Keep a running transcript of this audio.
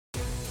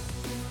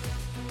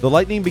The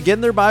Lightning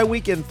begin their bye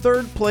week in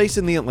third place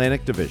in the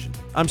Atlantic Division.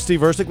 I'm Steve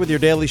Ersick with your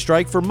Daily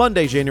Strike for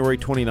Monday, January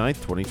 29th,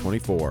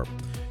 2024.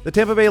 The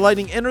Tampa Bay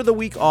Lightning enter the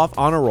week off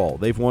on a roll.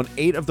 They've won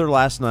 8 of their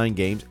last 9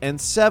 games and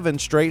 7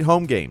 straight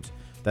home games.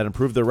 That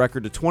improved their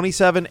record to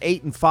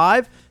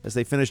 27-8-5 as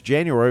they finished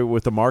January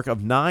with a mark of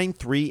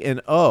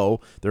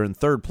 9-3-0. They're in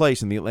third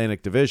place in the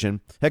Atlantic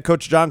Division. Head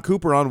coach John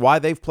Cooper on why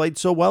they've played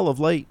so well of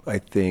late. I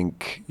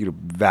think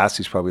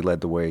Vasi's probably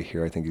led the way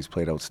here. I think he's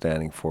played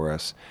outstanding for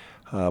us.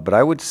 But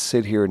I would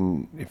sit here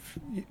and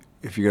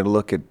if you're going to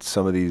look at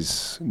some of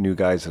these new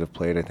guys that have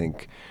played, I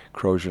think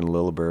Crozier and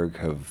Lilleberg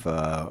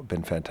have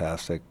been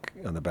fantastic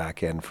on the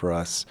back end for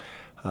us.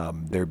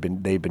 They've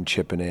been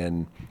chipping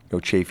in.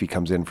 Chafee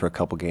comes in for a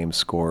couple games,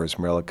 scores.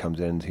 Marella comes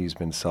in, he's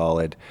been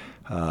solid.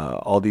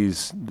 All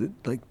these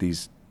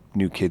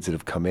new kids that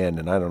have come in,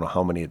 and I don't know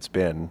how many it's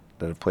been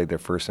that have played their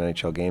first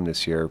NHL game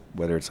this year,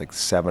 whether it's like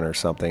 7 or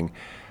something.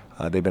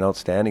 They've been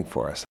outstanding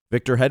for us.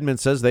 Victor Hedman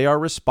says they are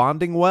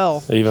responding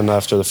well. Even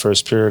after the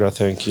first period, I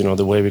think,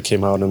 the way we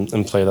came out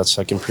and played that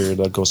second period,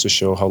 that goes to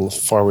show how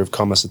far we've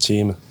come as a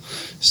team.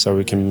 So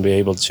we can be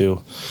able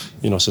to,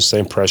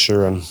 sustain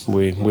pressure, and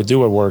we do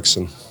what works.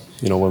 And,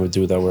 when we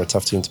do that, we're a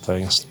tough team to play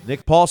against.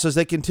 Nick Paul says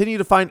they continue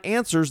to find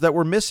answers that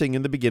were missing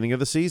in the beginning of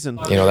the season.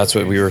 That's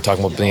what we were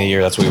talking about at the beginning of the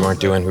year. That's what we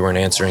weren't doing. We weren't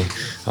answering.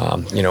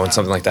 When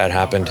something like that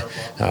happened,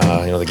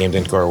 the game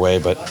didn't go our way.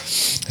 But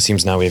it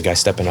seems now we have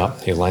guys stepping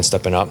up, line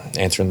stepping up,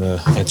 answering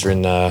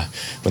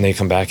when they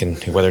come back, and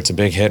whether it's a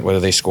big hit, whether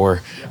they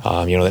score,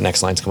 the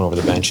next line's coming over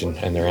the bench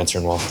and they're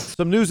answering well.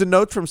 Some news and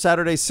notes from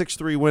Saturday's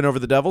 6-3 win over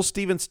the Devils.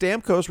 Steven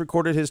Stamkos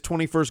recorded his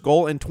 21st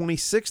goal and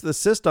 26th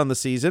assist on the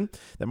season.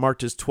 That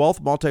marked his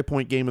 12th multi-point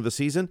game of the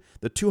season,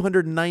 the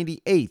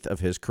 298th of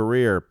his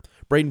career.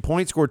 Braden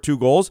Point scored 2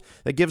 goals.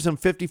 That gives him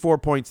 54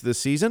 points this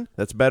season.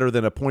 That's better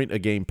than a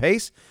point-a-game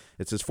pace.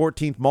 It's his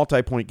 14th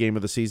multi-point game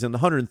of the season, the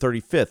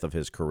 135th of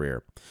his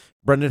career.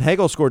 Brendan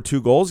Hagel scored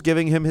 2 goals,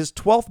 giving him his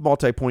 12th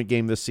multi-point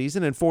game this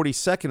season and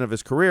 42nd of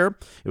his career.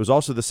 It was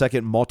also the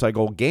second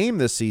multi-goal game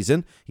this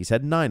season. He's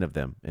had 9 of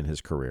them in his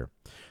career.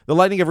 The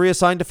Lightning have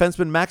reassigned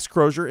defenseman Max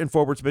Crozier and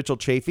forwards Mitchell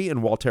Chafee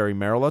and Waltteri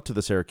Marella to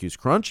the Syracuse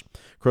Crunch.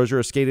 Crozier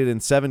has skated in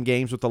 7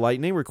 games with the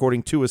Lightning,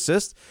 recording 2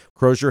 assists.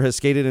 Crozier has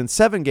skated in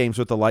 7 games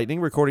with the Lightning,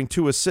 recording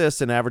 2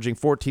 assists and averaging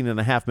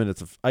 14.5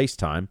 minutes of ice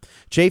time.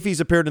 Chafee's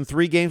appeared in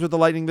 3 games with the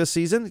Lightning this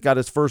season, got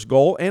his first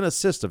goal and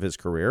assist of his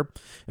career.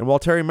 And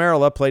Waltteri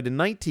Marella played in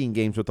 19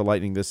 games with the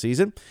Lightning this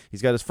season.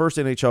 He's got his first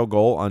NHL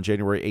goal on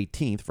January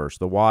 18th versus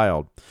the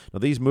Wild. Now,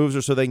 these moves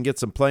are so they can get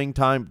some playing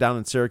time down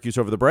in Syracuse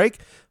over the break,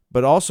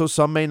 but also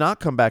some may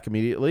not come back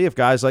immediately if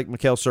guys like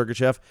Mikhail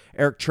Sergachev,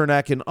 Eric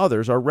Chernak, and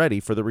others are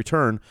ready for the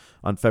return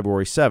on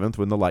February 7th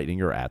when the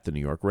Lightning are at the New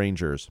York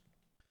Rangers.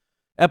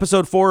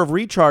 Episode 4 of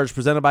Recharge,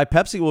 presented by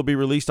Pepsi, will be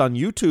released on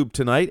YouTube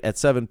tonight at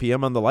 7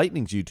 p.m. on the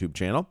Lightning's YouTube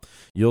channel.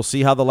 You'll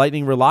see how the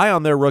Lightning rely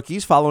on their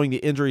rookies following the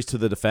injuries to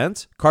the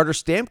defense. Carter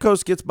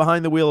Stamkos gets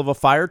behind the wheel of a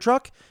fire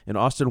truck, and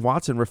Austin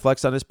Watson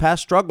reflects on his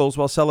past struggles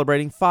while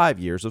celebrating 5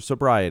 years of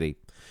sobriety.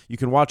 You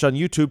can watch on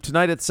YouTube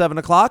tonight at 7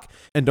 o'clock,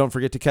 and don't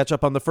forget to catch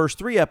up on the first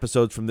 3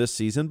 episodes from this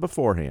season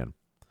beforehand.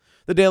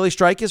 The Daily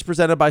Strike is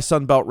presented by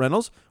Sunbelt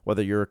Rentals.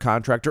 Whether you're a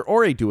contractor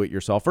or a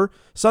do-it-yourselfer,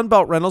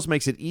 Sunbelt Rentals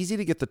makes it easy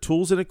to get the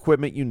tools and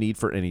equipment you need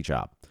for any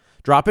job.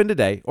 Drop in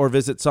today or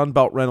visit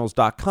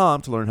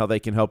sunbeltrentals.com to learn how they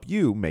can help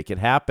you make it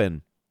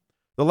happen.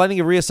 The Lightning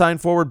have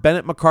reassigned forward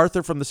Bennett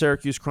MacArthur from the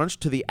Syracuse Crunch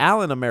to the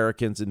Allen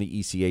Americans in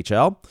the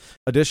ECHL.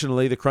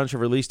 Additionally, the Crunch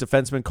have released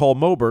defenseman Cole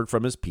Moberg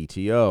from his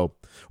PTO.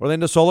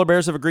 Orlando Solar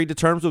Bears have agreed to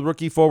terms with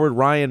rookie forward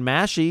Ryan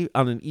Massey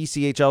on an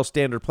ECHL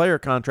standard player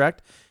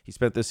contract. He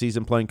spent this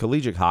season playing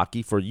collegiate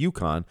hockey for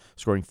UConn,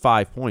 scoring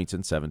 5 points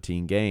in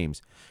 17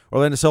 games.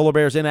 Orlando Solar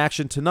Bears in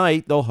action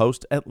tonight. They'll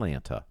host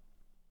Atlanta.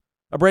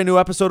 A brand new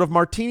episode of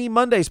Martini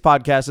Mondays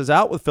podcast is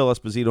out with Phil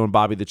Esposito and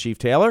Bobby the Chief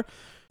Taylor.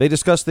 They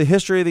discuss the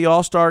history of the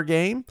All-Star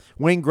Game,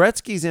 Wayne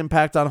Gretzky's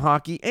impact on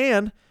hockey,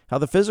 and how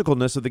the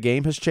physicalness of the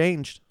game has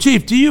changed.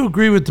 Chief, do you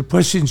agree with the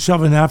pushing,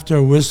 shoving after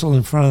a whistle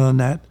in front of the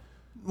net?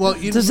 Well,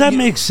 does that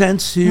make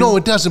sense to you? No,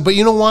 it doesn't. But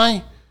you know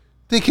why?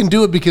 They can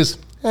do it because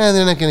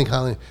they're not getting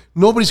caught.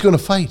 Nobody's going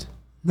to fight.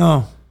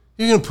 No.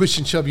 You're going to push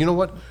and shove. You know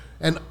what?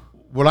 And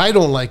what I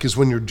don't like is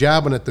when you're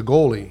jabbing at the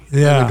goalie.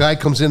 Yeah. And the guy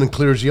comes in and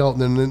clears you out,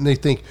 and then they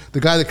think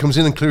the guy that comes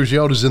in and clears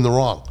you out is in the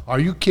wrong. Are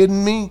you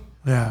kidding me?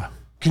 Yeah.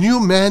 Can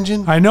you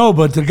imagine? I know,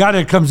 but the guy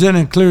that comes in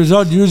and clears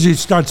out usually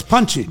starts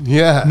punching.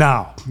 Yeah.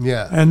 Now.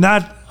 Yeah. And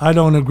that I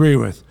don't agree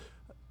with.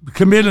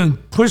 Come in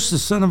and push the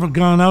son of a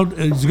gun out.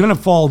 He's going to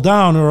fall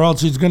down, or else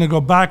he's going to go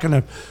back. And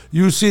if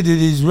you see that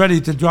he's ready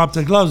to drop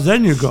the gloves,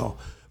 then you go.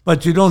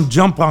 But you don't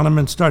jump on him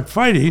and start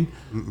fighting.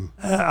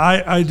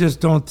 I just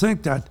don't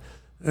think that.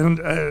 And,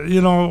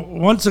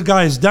 once a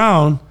guy's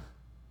down,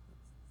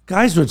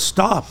 guys would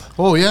stop.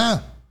 Oh,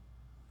 yeah.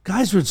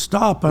 Guys would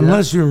stop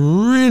unless you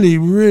really,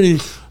 really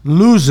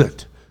lose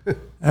it.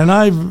 And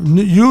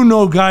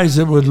guys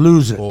that would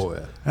lose it. Oh,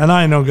 yeah. And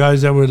I know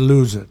guys that would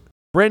lose it.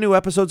 Brand new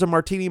episodes of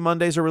Martini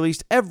Mondays are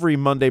released every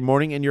Monday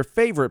morning in your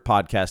favorite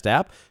podcast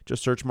app.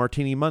 Just search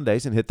Martini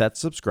Mondays and hit that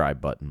subscribe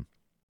button.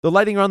 The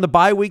Lightning are on the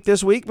bye week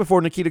this week before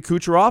Nikita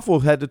Kucherov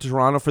will head to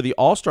Toronto for the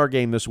All-Star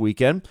game this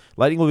weekend.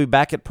 Lightning will be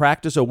back at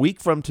practice a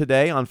week from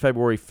today on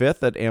February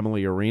 5th at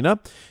Amalie Arena.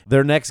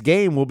 Their next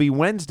game will be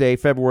Wednesday,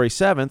 February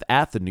 7th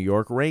at the New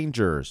York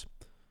Rangers.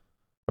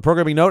 A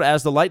programming note,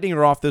 as the Lightning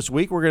are off this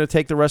week, we're going to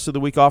take the rest of the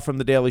week off from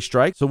the Daily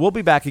Strike, so we'll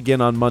be back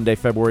again on Monday,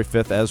 February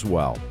 5th as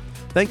well.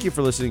 Thank you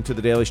for listening to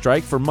the Daily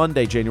Strike for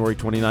Monday, January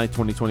 29th,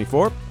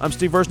 2024. I'm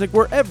Steve Versnick,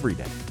 where every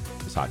day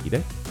is Hockey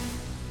Day.